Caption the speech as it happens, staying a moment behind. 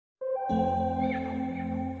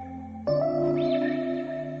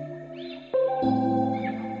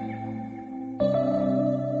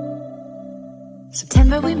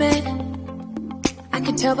we met, I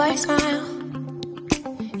could tell by your smile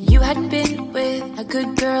you hadn't been with a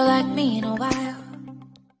good girl like me in a while.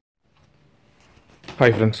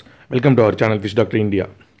 Hi friends, welcome to our channel Fish Doctor India.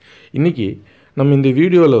 இன்னைக்கு நம்ம இந்த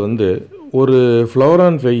வீடியோவில் வந்து ஒரு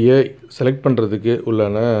ஃப்ளவரான் ஃபையை select பண்ணுறதுக்கு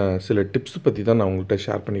உள்ளான சில tips பற்றி தான் நான் உங்கள்கிட்ட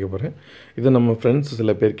ஷேர் பண்ணிக்க போகிறேன். இதை நம்ம ஃப்ரெண்ட்ஸ்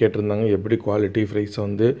சில பேர் கேட்டிருந்தாங்க, எப்படி குவாலிட்டி ஃப்ரைஸை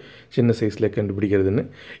வந்து சின்ன சைஸில் கண்டுபிடிக்கிறதுன்னு.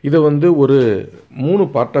 இதை வந்து ஒரு 3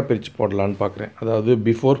 பார்ட்டாக பிரித்து போடலான்னு பார்க்குறேன். அதாவது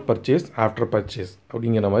பிஃபோர் பர்ச்சேஸ், ஆஃப்டர் பர்ச்சேஸ்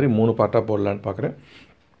அப்படிங்கிற மாதிரி 3 பார்ட்டாக போடலான்னு பார்க்குறேன்.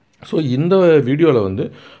 ஸோ இந்த வீடியோவில் வந்து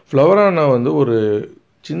ஃப்ளவரானை வந்து ஒரு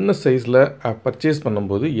சின்ன சைஸில் பர்ச்சேஸ்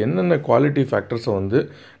பண்ணும்போது என்னென்ன குவாலிட்டி ஃபேக்டர்ஸை வந்து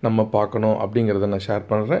நம்ம பார்க்கணும் அப்படிங்கிறத நான் ஷேர்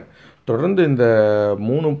பண்ணுறேன். தொடர்ந்து இந்த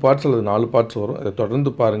 3 பார்ட்ஸ் அல்லது 4 பார்ட்ஸ் வரும், அதை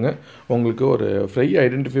தொடர்ந்து பாருங்கள். உங்களுக்கு ஒரு ஃப்ரை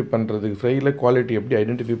ஐடென்டிஃபை பண்ணுறதுக்கு, ஃப்ரையில் குவாலிட்டி எப்படி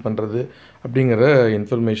ஐடென்டிஃபை பண்ணுறது அப்படிங்கிற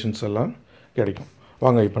இன்ஃபர்மேஷன்ஸ் எல்லாம் கிடைக்கும்.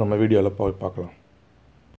 வாங்க இப்போ நம்ம வீடியோவில் போய் பார்க்கலாம்.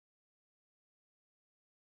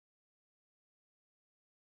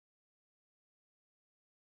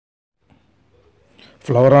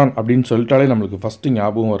 ஃப்ளவரான் அப்படின்னு சொல்லிட்டாலே நம்மளுக்கு ஃபஸ்ட்டு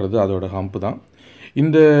ஞாபகம் வர்றது அதோட ஹம்ப்பு தான்.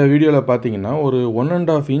 இந்த வீடியோவில் பார்த்தீங்கன்னா ஒரு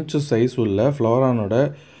 1.5 inches சைஸ் உள்ள ஃப்ளவரானோட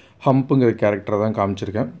ஹம்புங்கிற கேரக்டரை தான்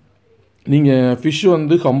காமிச்சிருக்கேன். நீங்கள் ஃபிஷ்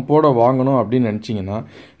வந்து ஹம்போடு வாங்கணும் அப்படின்னு நினச்சிங்கன்னா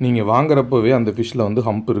நீங்கள் வாங்குறப்போவே அந்த ஃபிஷ்ஷில் வந்து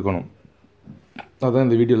ஹம்ப் இருக்கணும். அதான்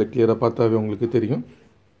இந்த வீடியோவில் கிளியராக பார்த்தாவே உங்களுக்கு தெரியும்.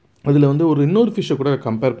 அதில் வந்து ஒரு இன்னொரு ஃபிஷ்ஷை கூட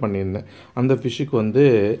கம்பேர் பண்ணியிருந்தேன். அந்த ஃபிஷ்ஷுக்கு வந்து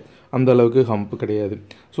அந்த அளவுக்கு ஹம்ப்பு கிடையாது.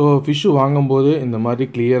 ஸோ ஃபிஷ்ஷு வாங்கும்போது இந்த மாதிரி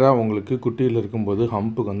கிளியராக உங்களுக்கு குட்டியில் இருக்கும்போது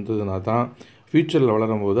ஹம்ப்பு வந்ததுனா தான் ஃப்யூச்சரில்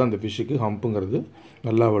வளரும்போது அந்த ஃபிஷ்ஷுக்கு ஹம்புங்கிறது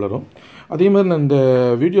நல்லா வளரும். அதே மாதிரி நான் இந்த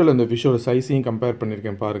வீடியோவில் இந்த ஃபிஷ்ஷோட சைஸையும் கம்பேர்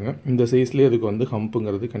பண்ணியிருக்கேன் பாருங்கள். இந்த சைஸ்லேயே அதுக்கு வந்து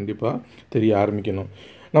ஹம்புங்கிறது கண்டிப்பாக தெரிய ஆரம்பிக்கணும்.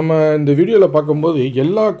 நம்ம இந்த வீடியோவில் பார்க்கும்போது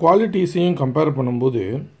எல்லா குவாலிட்டிஸையும் கம்பேர் பண்ணும்போது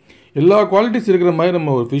எல்லா குவாலிட்டிஸ் இருக்கிற மாதிரி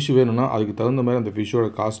நம்ம ஒரு ஃபிஷ் வேணும்னா அதுக்கு தகுந்த மாதிரி அந்த ஃபிஷ்ஷோட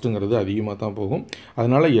காஸ்ட்டுங்கிறது அதிகமாக தான் போகும்.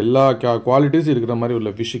 அதனால் எல்லா குவாலிட்டிஸ் இருக்கிற மாதிரி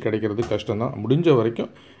உள்ள ஃபிஷ்ஷு கிடைக்கிறது கஷ்டம் தான். முடிஞ்ச வரைக்கும்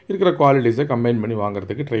இருக்கிற குவாலிட்டிஸை கம்பைன் பண்ணி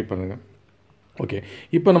வாங்குறதுக்கு ட்ரை பண்ணுங்கள். ஓகே,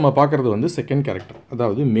 இப்போ நம்ம பார்க்குறது வந்து செகண்ட் கேரக்டர்,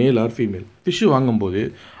 அதாவது மேல் ஆர் ஃபீமேல். ஃபிஷ்ஷு வாங்கும்போது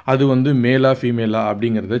அது வந்து மேலா ஃபீமேலா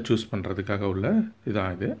அப்படிங்கிறத சூஸ் பண்ணுறதுக்காக உள்ள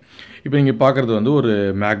இதான் இது. இப்போ நீங்கள் பார்க்குறது வந்து ஒரு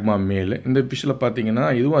மேக்மா மேல். இந்த ஃபிஷ்ஷில் பார்த்தீங்கன்னா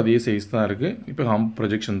இதுவும் அதே சைஸ் தான் இருக்குது. இப்போ ஹம்ப்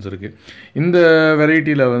ப்ரொஜெக்ஷன்ஸ் இருக்குது. இந்த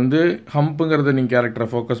வெரைட்டியில் வந்து ஹம்புங்கிறத நீங்கள் கேரக்டரை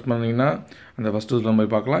ஃபோக்கஸ் பண்ணிங்கன்னா அந்த ஃபஸ்ட்டு நம்ம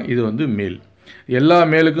போய் பார்க்கலாம். இது வந்து மேல். எல்லா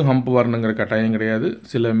மேலுக்கும் ஹம்ப் வரணுங்கிற கட்டாயம் கிடையாது.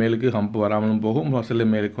 சில மேலுக்கு ஹம்ப் வராமலும் போகும், சில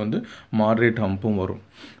மேலுக்கு வந்து மாட்ரேட் ஹம்பும் வரும்.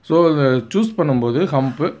 ஸோ சூஸ் பண்ணும்போது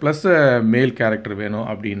ஹம்ப்பு ப்ளஸ் மேல் கேரக்டர் வேணும்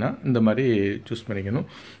அப்படின்னா இந்த மாதிரி சூஸ் பண்ணிக்கணும்.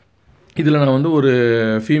 இதில் நான் வந்து ஒரு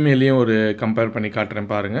ஃபீமேலையும் ஒரு கம்பேர் பண்ணி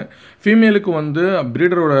காட்டுறேன் பாருங்கள். ஃபீமேலுக்கு வந்து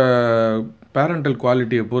ப்ரீடரோட பேரண்டல்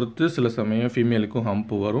குவாலிட்டியை பொறுத்து சில சமயம் ஃபீமேலுக்கும்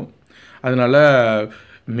ஹம்ப்பு வரும். அதனால்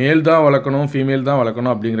மேல் தான் வளர்க்கணும், ஃபீமேல் தான்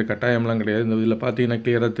வளர்க்கணும் அப்படிங்கிற கட்டாயம்லாம் கிடையாது. இந்த இதில் பார்த்தீங்கன்னா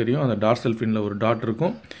கிளியராக தெரியும், அந்த டார்சல் ஃபின்னில் ஒரு டாட்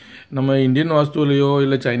இருக்கும். நம்ம இந்தியன் வாஸ்துலேயோ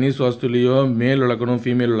இல்லை சைனீஸ் வாஸ்துலேயோ மேல் வளர்க்கணும்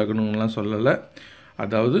ஃபீமேல் வளர்க்கணும்லாம் சொல்லலை.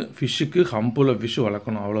 அதாவது ஃபிஷ்ஷுக்கு ஹம்புள்ள ஃபிஷ்ஷு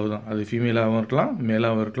வளர்க்கணும், அவ்வளோதான். அது ஃபீமேலாகவும் இருக்கலாம்,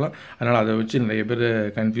 மேலாகவும் இருக்கலாம். அதனால் அதை வச்சு நிறைய பேர்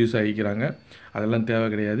கன்ஃபியூஸ் ஆகிக்கிறாங்க. அதெல்லாம் தேவை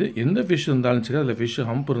கிடையாது. எந்த ஃபிஷ் இருந்தாலும் சரி அதில் ஃபிஷ்ஷு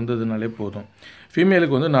ஹம்ப் இருந்ததுனாலே போதும்.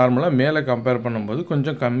 ஃபீமேலுக்கு வந்து நார்மலாக மேலே கம்பேர் பண்ணும்போது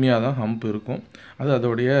கொஞ்சம் கம்மியாக தான் ஹம்ப் இருக்கும். அது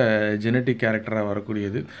அதோடைய ஜெனட்டிக் கேரக்டராக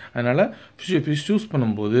வரக்கூடியது. அதனால் ஃபிஷ் சூஸ்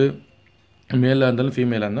பண்ணும்போது மேலாக இருந்தாலும்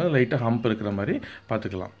ஃபீமேலாக இருந்தாலும் லைட்டாக ஹம்ப் இருக்கிற மாதிரி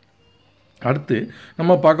பார்த்துக்கலாம். அடுத்து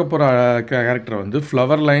நம்ம பார்க்க போகிற கேரக்டர் வந்து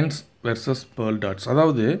flower lines versus pearl dots.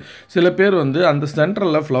 அதாவது சில பேர் வந்து அந்த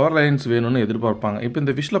சென்டரில் ஃப்ளவர் லைன்ஸ் வேணும்னு எதிர்பார்ப்பாங்க. இப்போ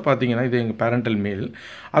இந்த ஃபிஷ்ஷில் பார்த்தீங்கன்னா இது எங்கள் பேரண்டல் மேல்.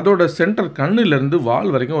 அதோட சென்டர் கண்ணுலேருந்து வால்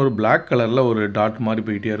வரைக்கும் ஒரு பிளாக் கலரில் ஒரு டாட் மாதிரி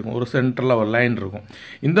போயிட்டே இருக்கும். ஒரு சென்டரில் ஒரு லைன் இருக்கும்.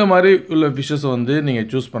 இந்த மாதிரி உள்ள ஃபிஷ்ஷஸை வந்து நீங்கள்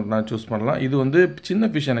சூஸ் பண்ணலாம். இது வந்து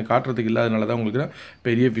சின்ன ஃபிஷ் எனக்கு காட்டுறதுக்கு இல்லாதனால தான் உங்களுக்கு நான்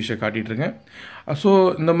பெரிய ஃபிஷ்ஷை காட்டிகிட்ருக்கேன். ஸோ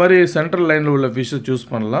இந்த மாதிரி சென்ட்ரல் லைனில் உள்ள ஃபிஷ்ஷை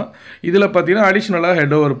சூஸ் பண்ணலாம். இதில் பார்த்தீங்கன்னா அடிஷ்னலாக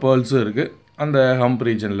ஹெட் ஓவர் பேர்ல்ஸும் இருக்குது அந்த ஹம்ப்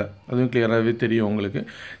ரீஜனில். அதுவும் கிளியராகவே தெரியும் உங்களுக்கு.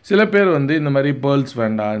 சில பேர் வந்து இந்த மாதிரி பேர்ல்ஸ்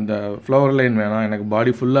வேண்டாம், இந்த ஃப்ளவர் லைன் வேணாம், எனக்கு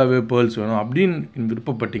பாடி ஃபுல்லாகவே பேர்ல்ஸ் வேணும் அப்படின்னு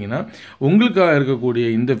விருப்பப்பட்டிங்கன்னா உங்களுக்காக இருக்கக்கூடிய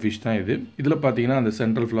இந்த ஃபிஷ் தான் இது. இதில் பார்த்தீங்கன்னா அந்த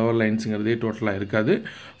சென்ட்ரல் ஃப்ளவர் லைன்ஸுங்கிறதே டோட்டலாக இருக்காது.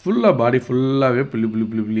 ஃபுல்லாக பாடி ஃபுல்லாகவே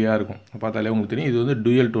புள்ளியாக இருக்கும். பார்த்தாலே உங்களுக்கு தெரியும். இது வந்து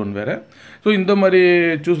டூயல் டோன் வேறு. ஸோ இந்த மாதிரி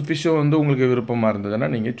ஃபிஷ்ஷை வந்து உங்களுக்கு விருப்பமாக இருந்ததுன்னா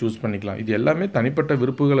நீங்கள் சூஸ் பண்ணிக்கலாம். இது எல்லாமே தனிப்பட்ட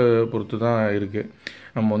விருப்புகளை பொறுத்து தான் இருக்குது.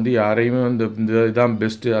 நம்ம வந்து யாரையுமே வந்து இந்த இதுதான்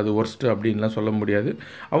பெஸ்ட்டு அது ஒர்ஸ்ட்டு அப்படின்லாம் சொல்ல முடியாது.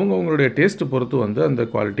 அவங்களுடைய டேஸ்ட்டு பொறுத்து வந்து அந்த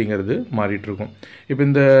குவாலிட்டிங்கிறது மாறிட்டுருக்கும். இப்போ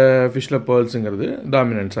இந்த ஃபிஷ்ஷில் பேர்ல்ஸுங்கிறது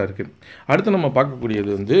டாமினன்ஸாக இருக்குது. அடுத்து நம்ம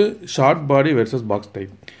பார்க்கக்கூடியது வந்து ஷார்ட் பாடி வெர்சஸ் பாக்ஸ்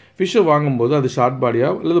டைப். ஃபிஷ்ஷை வாங்கும்போது அது ஷார்ட்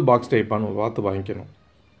பாடியாக அல்லது பாக்ஸ் டைப்பானு பார்த்து வாங்கிக்கணும்.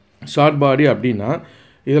 ஷார்ட் பாடி அப்படின்னா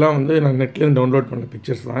இதெல்லாம் வந்து நான் நெட்லேருந்து டவுன்லோட் பண்ண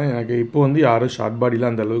பிக்சர்ஸ் தான். எனக்கு இப்போ வந்து யாரும் ஷார்ட்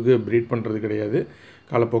பாடியில் அந்த அளவுக்கு ப்ரீட் பண்ணுறது கிடையாது.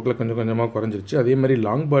 காலப்போக்கில் கொஞ்சம் கொஞ்சமாக குறைஞ்சிருச்சு. அதே மாதிரி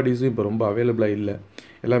லாங் பாடிஸும் இப்போ ரொம்ப அவைலபிளாக இல்லை.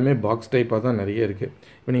 எல்லாமே பாக்ஸ் டைப்பாக தான் நிறைய இருக்குது.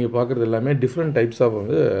 இப்போ நீங்கள் பார்க்குறது எல்லாமே டிஃப்ரெண்ட் டைப்ஸ் ஆஃப்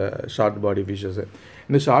வந்து ஷார்ட் பாடி ஃபிஷ்ஷஸ்ஸு.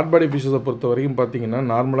 இந்த ஷார்ட் பாடி ஃபிஷ்ஷஸை பொறுத்த வரைக்கும் பார்த்தீங்கன்னா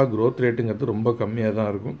நார்மலாக க்ரோத் ரேட்டுங்கிறது ரொம்ப கம்மியாக தான்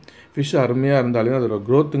இருக்கும். ஃபிஷ் அருமையாக இருந்தாலும் அதோட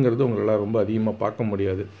க்ரோத்துங்கிறது உங்களால் ரொம்ப அதிகமாக பார்க்க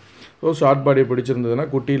முடியாது. ஸோ ஷார்ட் பாடி பிடிச்சிருந்ததுன்னா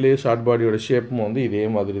குட்டியிலே ஷார்ட் பாடியோட ஷேப்பும் வந்து இதே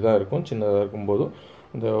மாதிரி தான் இருக்கும். சின்னதாக இருக்கும்போதும்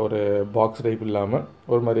இந்த ஒரு பாக்ஸ் டைப் இல்லாமல்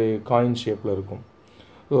ஒரு மாதிரி காயின் ஷேப்பில் இருக்கும்.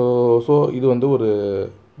 ஸோ இது வந்து ஒரு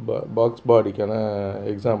பாக்ஸ் பாடிக்கான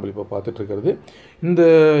எக்ஸாம்பிள் இப்போ பார்த்துட்ருக்கிறது. இந்த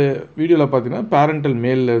வீடியோவில் பார்த்தீங்கன்னா பேரண்டல்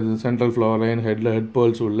மேல் central flower line head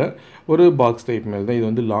pearls உள்ள ஒரு பாக்ஸ் டைப் மேல் தான். இது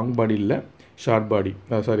வந்து லாங் பாடி இல்லை, ஷார்ட் பாடி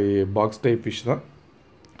பாக்ஸ் டைப் ஃபிஷ் தான்.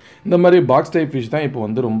 இந்த மாதிரி பாக்ஸ் டைப் ஃபிஷ் தான் இப்போ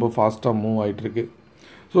வந்து ரொம்ப ஃபாஸ்ட்டாக மூவ் ஆகிட்டுருக்கு.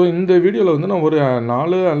 ஸோ இந்த வீடியோவில் வந்து நான் ஒரு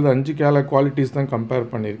 4 அல்லது 5 குவாலிட்டிஸ் தான் கம்பேர்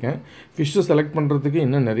பண்ணியிருக்கேன். ஃபிஷ்ஷை செலக்ட் பண்ணுறதுக்கு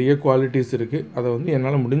இன்னும் நிறைய குவாலிட்டிஸ் இருக்குது. அதை வந்து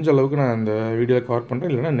என்னால் முடிஞ்ச அளவுக்கு நான் இந்த வீடியோவில் கவர்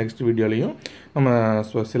பண்ணுறேன். இல்லைனா நெக்ஸ்ட் வீடியோலையும்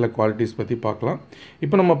நம்ம சில குவாலிட்டிஸ் பற்றி பார்க்கலாம்.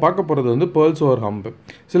 இப்போ நம்ம பார்க்க போகிறது வந்து பேர்ல்ஸ் ஓவர் ஹம்ப்.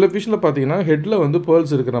 சில ஃபிஷ்ஷில் பார்த்தீங்கன்னா ஹெட்டில் வந்து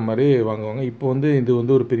பேர்ல்ஸ் இருக்கிற மாதிரி வாங்குவாங்க. இப்போ வந்து இது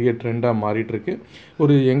வந்து ஒரு பெரிய ட்ரெண்டாக மாறிட்டுருக்கு.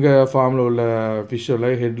 ஒரு எங்கள் ஃபார்மில் உள்ள ஃபிஷ்ஷில்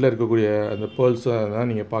ஹெட்டில் இருக்கக்கூடிய அந்த பேர்ல்ஸை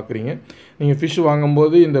தான் நீங்கள் பார்க்குறீங்க. நீங்கள் ஃபிஷ்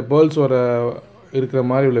வாங்கும்போது இந்த பேர்ல்ஸ் வர இருக்கிற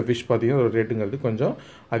மாதிரி உள்ள ஃபிஷ் பார்த்திங்கன்னா ஒரு ரேட்டுங்கிறது கொஞ்சம்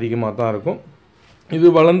அதிகமாக தான் இருக்கும். இது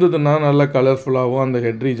வளர்ந்ததுன்னா நல்லா கலர்ஃபுல்லாகவும் அந்த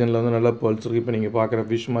ஹெட் ரீஜனில் வந்து நல்லா பேர்ல்ஸ் இருக்குது. இப்போ நீங்கள் பார்க்குற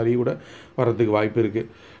ஃபிஷ் மாதிரி கூட வரதுக்கு வாய்ப்பு இருக்குது.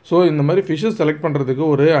 ஸோ இந்த மாதிரி ஃபிஷ்ஷை செலக்ட் பண்ணுறதுக்கு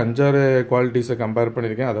ஒரு 5-6 குவாலிட்டிஸை கம்பேர்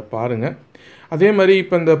பண்ணியிருக்கேன். அதை பாருங்கள். அதே மாதிரி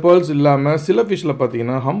இப்போ இந்த பேர்ல்ஸ் இல்லாமல் சில ஃபிஷ்ஷில்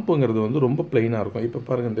பார்த்தீங்கன்னா ஹம்புங்கிறது வந்து ரொம்ப ப்ளைனாக இருக்கும். இப்போ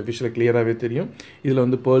பாருங்கள், இந்த ஃபிஷ்ஷில் கிளியராகவே தெரியும் இதில்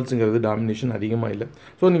வந்து பேர்ல்ஸுங்கிறது டாமினேஷன் அதிகமாக இல்லை.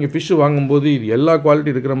 ஸோ நீங்கள் ஃபிஷ் வாங்கும்போது இது எல்லா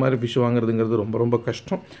குவாலிட்டி இருக்கிற மாதிரி ஃபிஷ் வாங்குறதுங்கிறது ரொம்ப ரொம்ப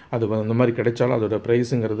கஷ்டம். அது அந்த மாதிரி கிடைச்சாலும் அதோட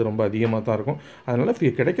ப்ரைஸுங்கிறது ரொம்ப அதிகமாக தான் இருக்கும். அதனால்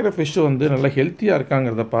கிடைக்கிற ஃபிஷ் வந்து நல்லா ஹெல்த்தியாக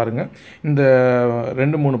இருக்காங்கிறத பாருங்கள். இந்த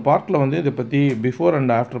 2-3 பார்ட்டில் வந்து இதை பற்றி பிஃபோர்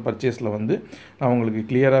அண்ட் ஆஃப்டர் பர்ச்சேஸில் வந்து நான் உங்களுக்கு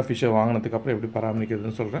கிளியராக ஃபிஷ்ஷை வாங்கினதுக்கப்புறம் எப்படி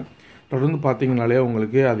பராமரிக்கிறதுன்னு சொல்கிறேன். தொடர்ந்து பார்த்தீங்கனாலே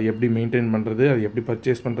உங்களுக்கு அது எப்படி மெயின்டைன் பண்ணுறது, அது எப்படி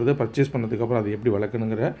பர்ச்சேஸ் பண்ணுறது, பர்ச்சேஸ் பண்ணதுக்கப்புறம் அது எப்படி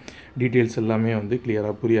வளர்க்கணுங்கிற டீட்டெயில்ஸ் எல்லாமே வந்து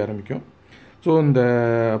கிளியராக புரிய ஆரம்பிக்கும். ஸோ இந்த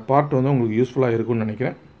பார்ட் வந்து உங்களுக்கு யூஸ்ஃபுல்லாக இருக்கும்னு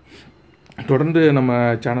நினைக்கிறேன். தொடர்ந்து நம்ம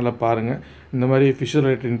சேனலை பாருங்கள். இந்த மாதிரி ஃபிஷ்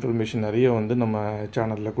ரிலேட்டட் இன்ஃபர்மேஷன் நிறைய வந்து நம்ம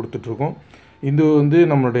சேனலில் கொடுத்துட்ருக்கோம். இது வந்து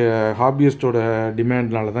நம்மளுடைய ஹாபியஸ்டோட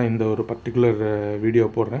டிமாண்ட்னால தான் இந்த ஒரு பர்டிகுலர் வீடியோ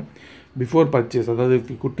போடுறேன். பிஃபோர் பர்ச்சேஸ், அதாவது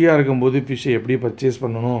குட்டியாக இருக்கும்போது ஃபிஷ்ஷை எப்படி பர்ச்சேஸ்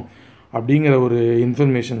பண்ணணும் அப்படிங்கிற ஒரு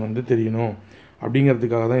இன்ஃபர்மேஷன் வந்து தெரியணும்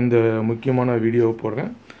அப்படிங்கிறதுக்காக தான் இந்த முக்கியமான வீடியோவை போடுறேன்.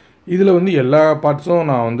 இதில் வந்து எல்லா பார்ட்ஸும்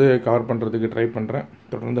நான் வந்து கவர் பண்ணுறதுக்கு ட்ரை பண்ணுறேன்.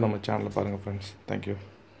 தொடர்ந்து நம்ம சேனலை பாருங்கள் friends. Thank you.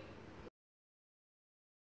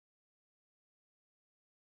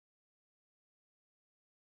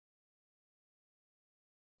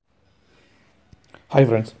 Hi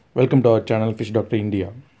friends, welcome to our channel Fish Doctor India.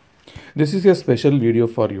 This is a special video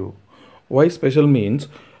for you. Why special means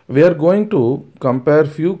we are going to compare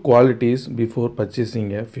few qualities before purchasing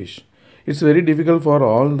a fish. It's very difficult for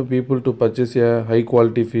all the people to purchase a high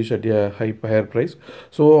quality fish at a higher price.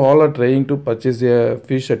 So all are trying to purchase a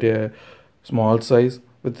fish at a small size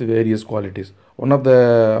with various qualities. One of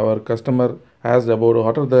our customer asked about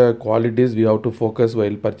what are the qualities we have to focus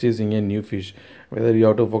while purchasing a new fish. Whether you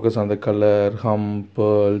have to focus on the color, hump,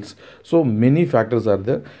 pearls. So many factors are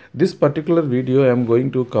there. This particular video I am going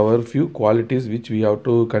to cover few qualities which we have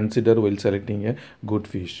to consider while selecting a good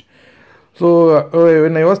fish. So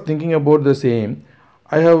when I was thinking about the same,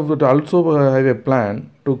 I have also have a plan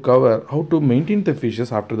to cover how to maintain the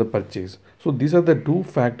fishes after the purchase. So these are the 2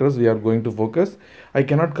 factors we are going to focus. I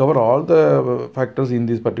cannot cover all the factors in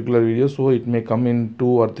this particular video, so it may come in 2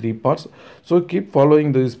 or 3 parts. So keep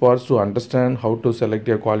following these parts to understand how to select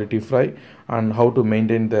a quality fry and how to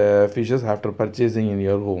maintain the fishes after purchasing in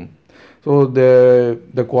your home. So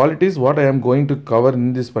the qualities what I am going to cover in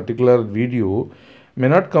this particular video may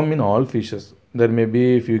not come in all fishes. There may be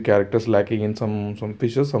a few characters lacking in some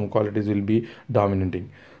fishes, some qualities will be dominating.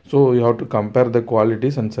 So you have to compare the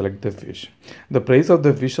qualities and select the fish. The price of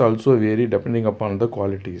the fish also vary depending upon the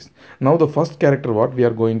qualities. Now the first character what we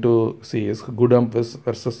are going to see is good hump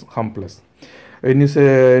versus humpless. When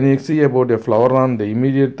you see about a flowerhorn, the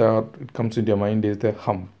immediate thought it comes into your mind is the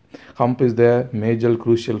hump. Hump is the major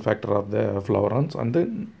crucial factor of the flowerhorns, and the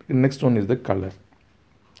next one is the color.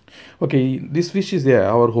 Okay, this fish is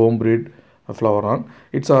our home breed flowerhorn.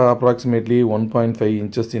 It's approximately 1.5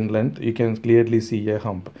 inches in length. You can clearly see a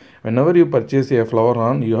hump. Whenever you purchase a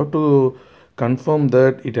flowerhorn, you have to confirm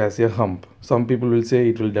that it has a hump. Some people will say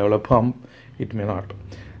it will develop hump. It may not.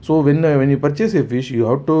 So when you purchase a fish, you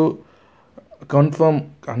have to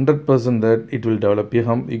confirm 100% that it will develop a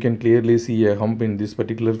hump. You can clearly see a hump in this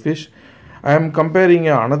particular fish. I am comparing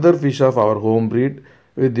another fish of our home breed.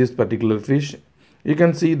 with this particular fish. You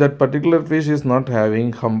can see that particular fish is not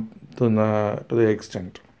having hump to the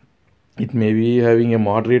extent. It may be having a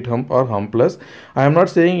moderate hump or humpless. I am not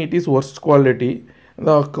saying it is worst quality.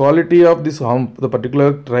 The quality of this hump, the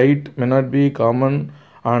particular trait, may not be common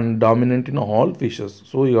and dominant in all fishes.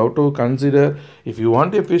 So you have to consider, if you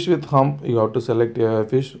want a fish with hump, you have to select a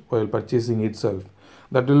fish while purchasing itself.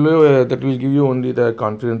 That will give you only the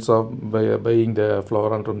confidence of buying the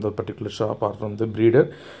flower from the particular shop or from the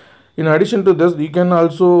breeder. In addition to this, you can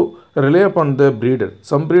also rely upon the breeder.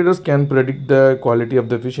 Some breeders can predict the quality of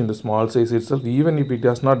the fish in the small size itself. Even if it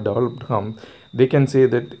has not developed hump, they can say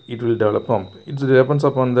that it will develop hump. It depends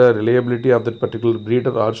upon the reliability of that particular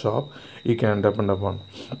breeder or shop you can depend upon.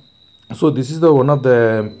 So this is the one of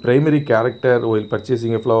the primary character while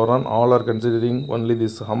purchasing a flower. All are considering only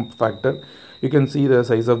this hump factor. You can see the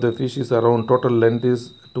size of the fish is around, total length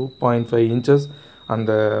is 2.5 inches and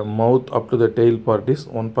the mouth up to the tail part is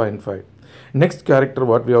 1.5. Next character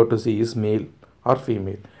what we have to see is male or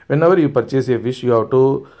female. Whenever you purchase a fish, you have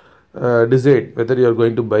to decide whether you are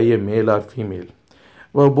going to buy a male or female.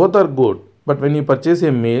 Well, both are good, but when you purchase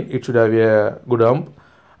a male, it should have a good hump.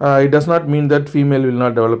 It does not mean that female will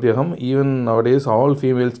not develop a hump. Even nowadays, all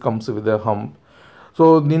females comes with a hump.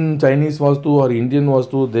 So in Chinese Vastu or Indian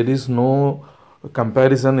Vastu, there is no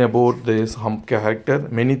comparison about this hump character.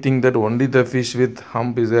 Many think that only the fish with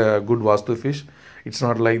hump is a good Vastu fish. It's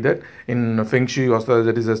not like that. In Feng Shui Vastu,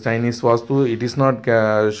 that is a Chinese Vastu, it is not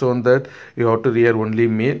shown that you have to rear only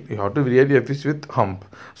male. You have to rear a fish with hump.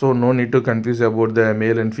 So no need to confuse about the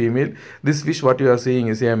male and female. This fish what you are seeing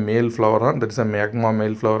is a male flower. That is a magma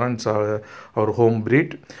male flower. It's our home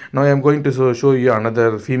breed. Now I am going to show you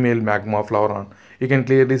another female magma flower. You can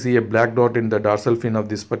clearly see a black dot in the dorsal fin of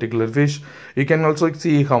this particular fish. You can also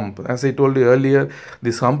see hump. As I told you earlier,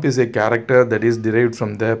 this hump is a character that is derived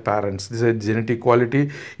from their parents. This is a genetic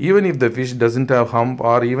quality. Even if the fish doesn't have hump,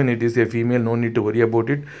 or even it is a female, no need to worry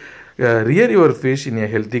about it. Rear your fish in a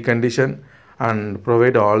healthy condition and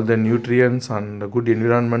provide all the nutrients and a good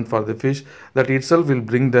environment for the fish. That itself will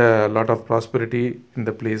bring the lot of prosperity in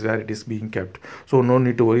the place where it is being kept. So no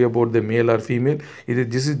need to worry about the male or female.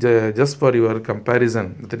 This is just for your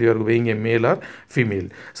comparison that you are weighing a male or female.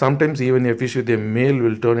 Sometimes even a fish with a male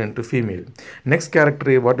will turn into female. Next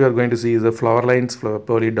character what you are going to see is the flower lines,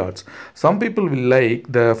 pearly dots. Some people will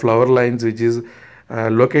like the flower lines which is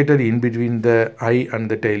located in between the eye and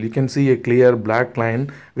the tail. You can see a clear black line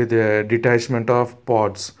with a detachment of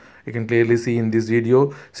pods. You can clearly see in this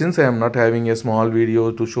video. Since I am not having a small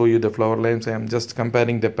video to show you the flower lines, I am just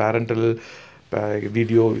comparing the parental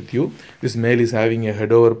video with you. This male is having a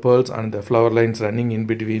head over pearls and the flower lines running in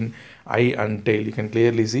between eye and tail. You can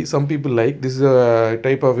clearly see. Some people like this is a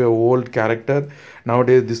type of a old character.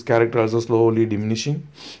 Nowadays this character also slowly diminishing.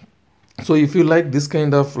 So if you like this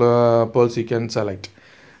kind of pearls, you can select.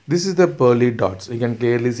 This is the pearly dots. You can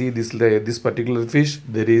clearly see this particular fish.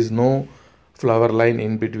 There is no flower line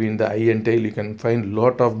in between the eye and tail. You can find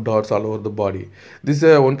lot of dots all over the body. This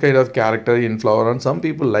is one kind of character in flower, and some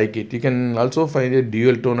people like it. You can also find a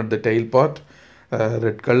dual tone at the tail part.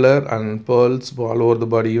 Red color and pearls all over the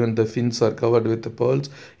body. Even the fins are covered with the pearls.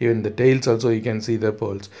 Even the tails also you can see the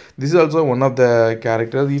pearls. This is also one of the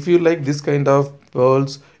characters. If you like this kind of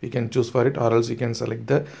pearls, you can choose for it, or else you can select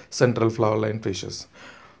the central flower line fishes.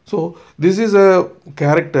 So this is a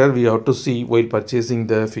character we have to see while purchasing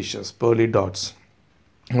the fishes, pearly dots.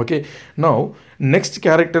 Okay, now next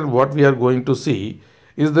character what we are going to see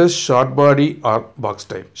is the short body or box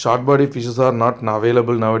type. Short body fishes are not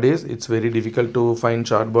available nowadays. It's very difficult to find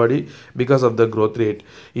short body because of the growth rate.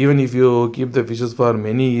 Even if you keep the fishes for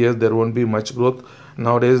many years, there won't be much growth.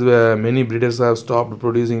 Nowadays many breeders have stopped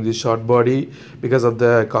producing this short body because of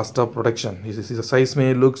the cost of production. The size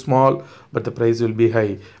may look small, but the price will be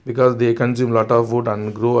high because they consume a lot of food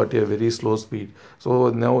and grow at a very slow speed. So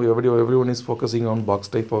now everyone is focusing on box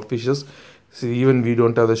type of fishes. See, even we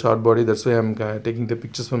don't have the short body. That's why I'm taking the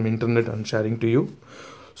pictures from internet and sharing to you.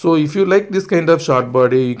 So if you like this kind of short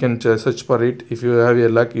body, you can search for it. If you have your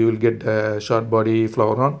luck, you will get a short body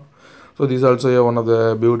flower. So this is also one of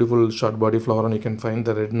the beautiful short body flower. You can find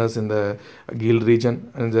the redness in the gill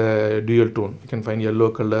region and the dual tone. You can find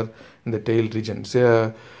yellow color in the tail region. It's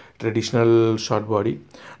a traditional short body.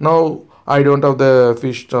 Now I don't have the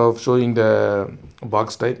fish of showing the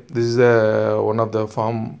box type. This is one of the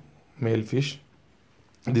farm male fish.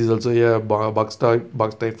 This is also a box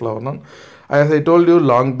type flower. As I told you,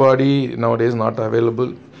 long body nowadays not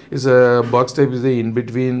available. Is a box type is a in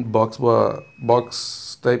between box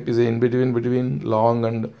type is a in between long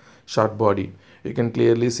and short body. You can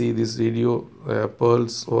clearly see this video,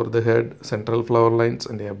 pearls over the head, central flower lines,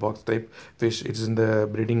 and a box type fish. It's in the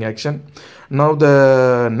breeding action. Now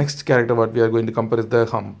the next character what we are going to compare is the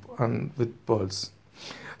hump and with pearls.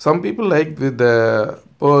 Some people like with the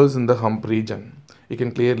pearls in the hump region. You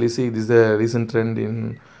can clearly see this is a recent trend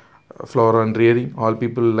in flower and rearing. All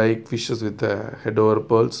people like fishes with the head over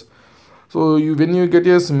pearls. So when you get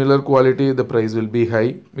a similar quality, the price will be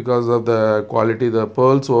high because of the quality. The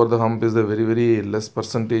pearls over the hump is the very less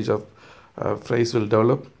percentage of price will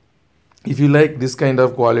develop. If you like this kind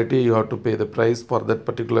of quality, you have to pay the price for that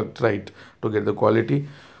particular trait to get the quality.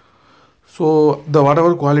 So the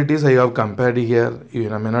whatever qualities I have compared here,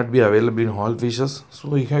 may not be available in all fishes.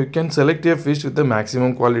 So you can select a fish with the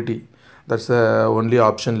maximum quality. That's the only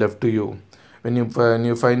option left to you. When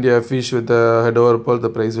you find a fish with a head over pearl,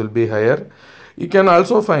 the price will be higher. You can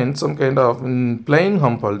also find some kind of plain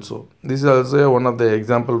hump also. This is also one of the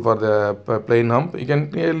example for the plain hump. You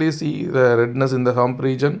can clearly see the redness in the hump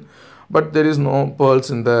region, but there is no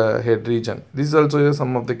pearls in the head region. This is also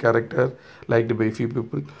some of the character liked by few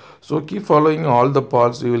people. So keep following all the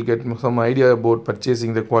parts. You will get some idea about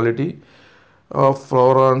purchasing the quality of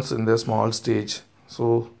flowerhorns in the small stage.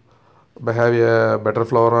 So have a better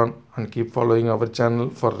flowerhorn and keep following our channel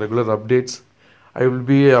for regular updates. I will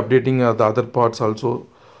be updating the other parts also.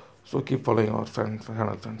 So keep following our channel,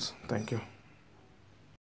 friends. Thank you.